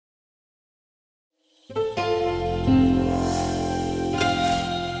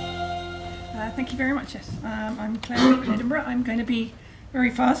Thank you very much, yes. I'm Claire from Edinburgh. I'm going to be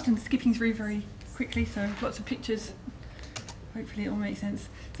very fast and skipping through very quickly, so lots of pictures. Hopefully it all makes sense.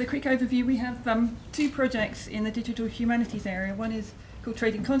 So quick overview, we have two projects in the digital humanities area. One is called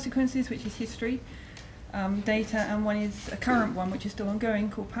Trading Consequences, which is history, data, and one is a current one, which is still ongoing,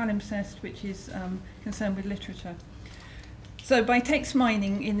 called Palimpsest, which is concerned with literature. So by text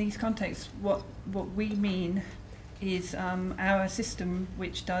mining in these contexts, what we mean is our system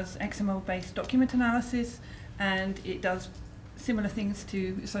which does XML-based document analysis, and it does similar things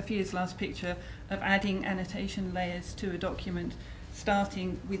to Sophia's last picture of adding annotation layers to a document,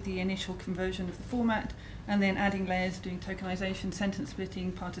 starting with the initial conversion of the format, and then adding layers doing tokenization, sentence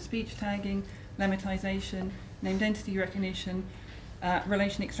splitting, part-of-speech tagging, lemmatization, named entity recognition,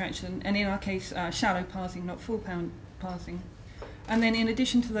 relation extraction, and in our case, shallow parsing, not full parsing. And then in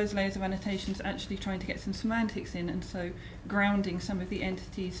addition to those layers of annotations, actually trying to get some semantics in, and so grounding some of the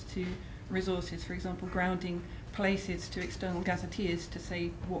entities to resources, for example, grounding places to external gazetteers to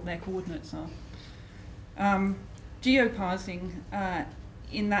say what their coordinates are. Geoparsing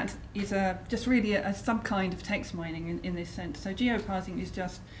in that is just really a sub-kind of text mining in this sense. So geoparsing is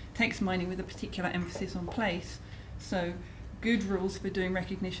just text mining with a particular emphasis on place. So good rules for doing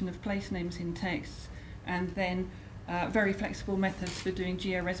recognition of place names in text, and then very flexible methods for doing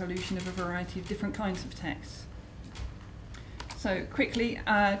geo-resolution of a variety of different kinds of texts. So quickly,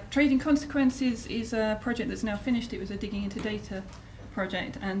 Trading Consequences is a project that's now finished. It was a digging into data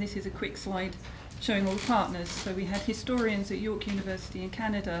project, and this is a quick slide showing all the partners. So we had historians at York University in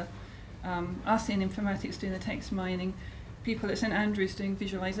Canada, us in informatics doing the text mining, people at St Andrews doing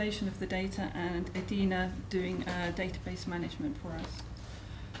visualization of the data, and Edinburgh doing database management for us.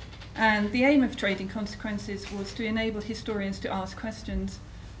 And the aim of Trading Consequences was to enable historians to ask questions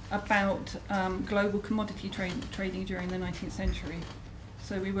about global commodity trading during the 19th century.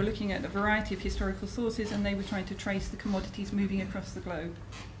 So we were looking at a variety of historical sources, and they were trying to trace the commodities moving across the globe.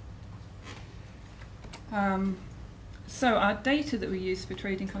 So our data that we used for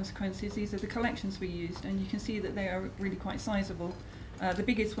Trading Consequences, these are the collections we used, and you can see that they are really quite sizable. The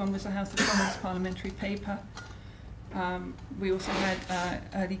biggest one was the House of Commons parliamentary paper. We also had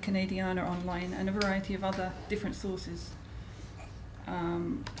early Canadiana online and a variety of other different sources.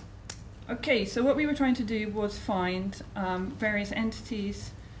 Okay, so what we were trying to do was find various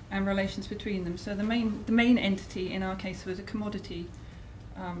entities and relations between them. So the main entity in our case was a commodity,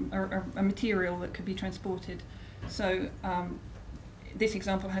 or a material that could be transported. So this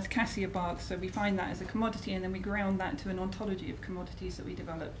example has cassia bark, so we find that as a commodity, and then we ground that to an ontology of commodities that we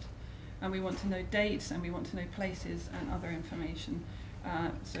developed. And we want to know dates, and we want to know places and other information.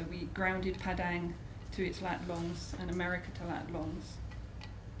 So we grounded Padang to its lat longs and America to lat longs.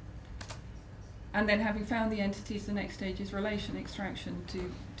 And then having found the entities, the next stage is relation extraction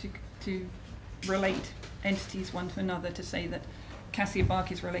to relate entities one to another, to say that cassia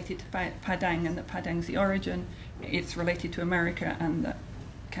bark is related to Padang, and that Padang's the origin, it's related to America, and that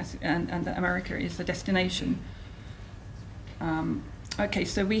that America is the destination. Okay,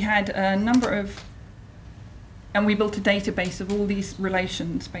 so we had a number of, and we built a database of all these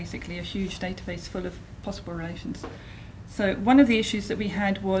relations, basically a huge database full of possible relations. So one of the issues that we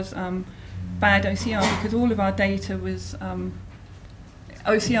had was bad OCR, because all of our data was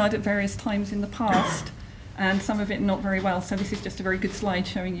OCR'd at various times in the past, and some of it not very well. So this is just a very good slide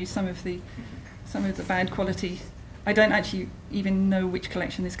showing you some of the bad quality. I don't actually even know which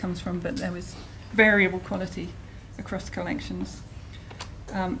collection this comes from, but there was variable quality across collections.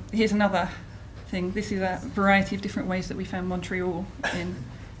 Here's another thing. This is a variety of different ways that we found Montreal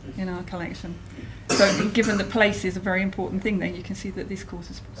in our collection. So given that place is a very important thing there, you can see that this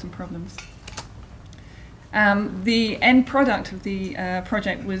causes some problems. The end product of the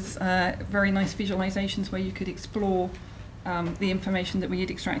project was very nice visualizations where you could explore the information that we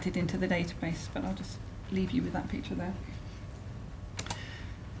had extracted into the database, but I'll just leave you with that picture there.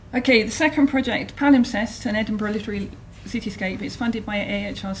 Okay, the second project, Palimpsest, an Edinburgh literary cityscape. It's funded by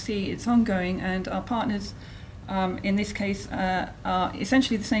AHRC, it's ongoing, and our partners in this case are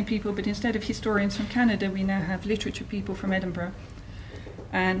essentially the same people, but instead of historians from Canada, we now have literature people from Edinburgh.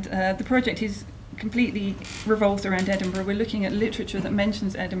 And the project is completely revolves around Edinburgh. We're looking at literature that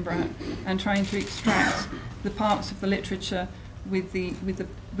mentions Edinburgh and trying to extract the parts of the literature with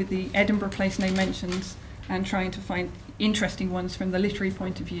the Edinburgh place name mentions, and trying to find interesting ones from the literary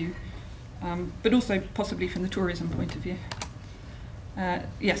point of view, but also possibly from the tourism point of view.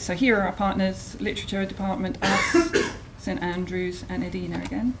 Yes, so here are our partners: Literature Department, us, St Andrews, and Edinburgh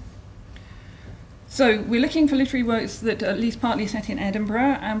again. So we're looking for literary works that are at least partly set in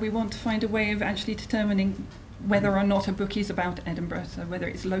Edinburgh, and we want to find a way of actually determining whether or not a book is about Edinburgh, so whether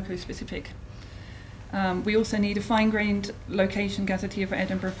it's loco-specific. We also need a fine-grained location gazetteer for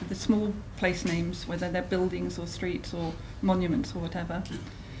Edinburgh for the small place names, whether they're buildings or streets or monuments or whatever.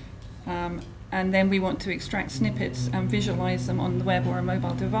 And then we want to extract snippets and visualise them on the web or a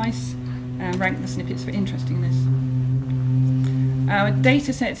mobile device and rank the snippets for interestingness. Our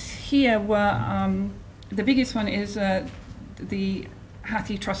data sets here were, the biggest one is the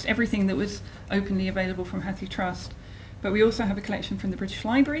Hathi Trust, everything that was openly available from Hathi Trust. But we also have a collection from the British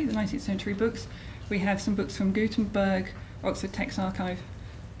Library, the 19th century books. We have some books from Gutenberg, Oxford Text Archive,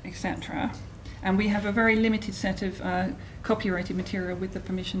 etc. And we have a very limited set of copyrighted material with the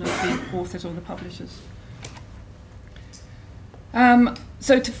permission of the authors or the publishers.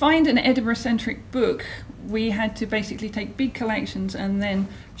 So to find an Edinburgh-centric book, we had to basically take big collections and then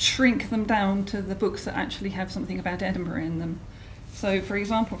shrink them down to the books that actually have something about Edinburgh in them. So for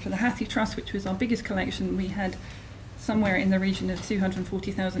example, for the Hathi Trust, which was our biggest collection, we had somewhere in the region of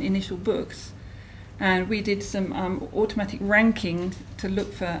 240,000 initial books. And we did some automatic ranking to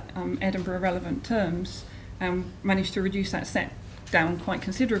look for Edinburgh relevant terms and managed to reduce that set down quite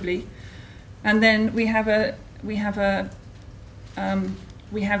considerably. And then we have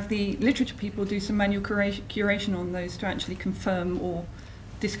the literature people do some manual curation on those to actually confirm or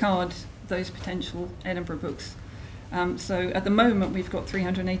discard those potential Edinburgh books. So at the moment we've got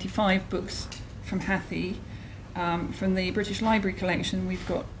 385 books from Hathi. From the British Library collection we've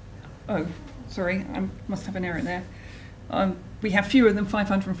got, oh sorry, I must have an error there. We have fewer than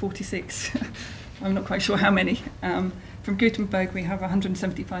 546. I'm not quite sure how many. From Gutenberg we have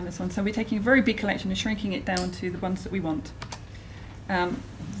 175 and so on. So we're taking a very big collection and shrinking it down to the ones that we want.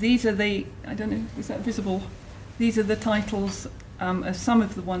 These are the, I don't know, is that visible? These are the titles of some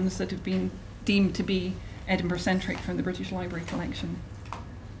of the ones that have been deemed to be Edinburgh-centric from the British Library collection.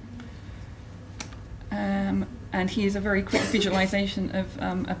 And here's a very quick visualisation of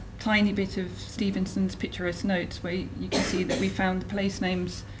a tiny bit of Stevenson's picturesque notes where you can see that we found the place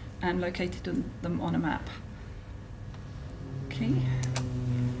names and located them on a map. Okay.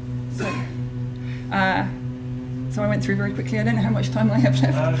 So I went through very quickly. I don't know how much time I have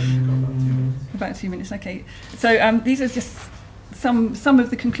left. About 2 minutes, okay. So these are just some of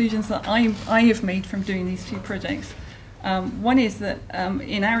the conclusions that I have made from doing these two projects. One is that,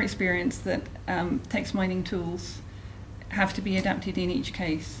 in our experience, that text mining tools have to be adapted in each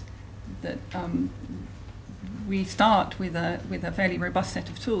case. That we start with a fairly robust set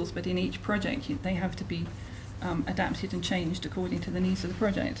of tools, but in each project they have to be adapted and changed according to the needs of the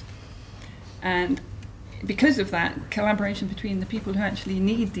project. And because of that, collaboration between the people who actually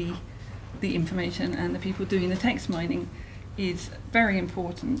need the information and the people doing the text mining is very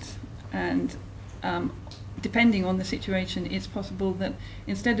important. And depending on the situation, it's possible that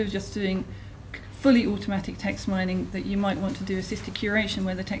instead of just doing fully automatic text mining, that you might want to do assisted curation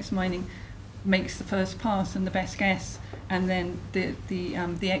where the text mining makes the first pass and the best guess, and then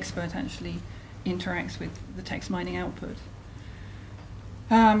the expert actually interacts with the text mining output.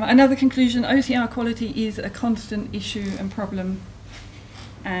 Another conclusion, OCR quality is a constant issue and problem,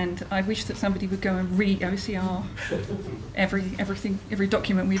 and I wish that somebody would go and re-OCR every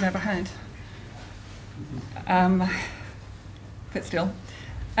document we've ever had. But still.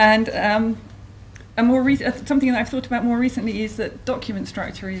 And something that I've thought about more recently is that document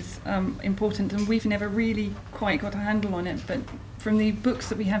structure is important, and we've never really quite got a handle on it. But from the books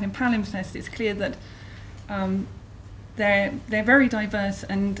that we have in Palimpsest, it's clear that they're very diverse,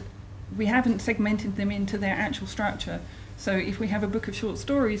 and we haven't segmented them into their actual structure. So if we have a book of short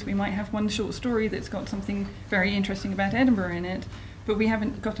stories, we might have one short story that's got something very interesting about Edinburgh in it, but we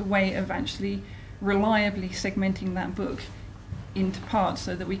haven't got a way of actually reliably segmenting that book into parts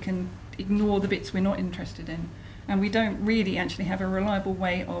so that we can ignore the bits we're not interested in. And we don't really actually have a reliable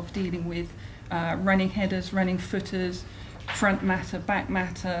way of dealing with running headers, running footers, front matter, back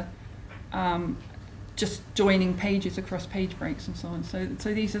matter, just joining pages across page breaks and so on. So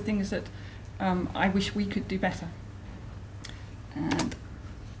these are things that I wish we could do better. And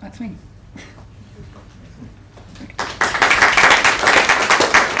that's me.